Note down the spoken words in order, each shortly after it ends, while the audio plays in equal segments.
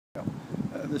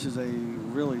This is a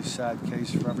really sad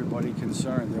case for everybody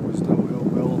concerned. There was no ill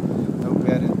will, no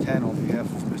bad intent on behalf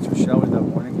of Mr. Shelley that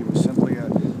morning. He was simply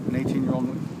an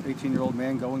 18-year-old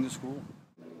man going to school.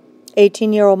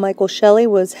 18-year-old Michael Shelley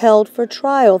was held for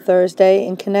trial Thursday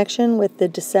in connection with the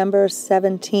December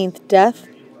 17th death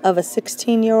of a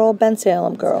 16-year-old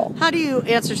Bensalem girl. How do you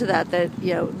answer to that,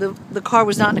 the car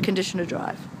was not in a condition to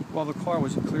drive? Well, the car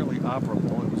was clearly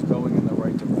operable. It was going in the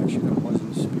right direction. It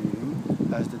wasn't speeding.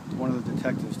 As one of the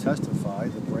detectives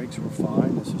testified, the brakes were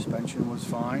fine, the suspension was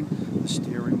fine, the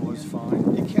steering was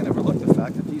fine. You can't overlook the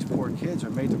fact that these poor kids are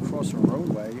made to cross a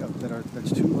roadway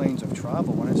that's 2 lanes of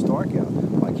travel when it's dark out.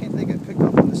 Why can't they get picked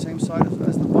up on the same side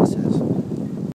as the buses?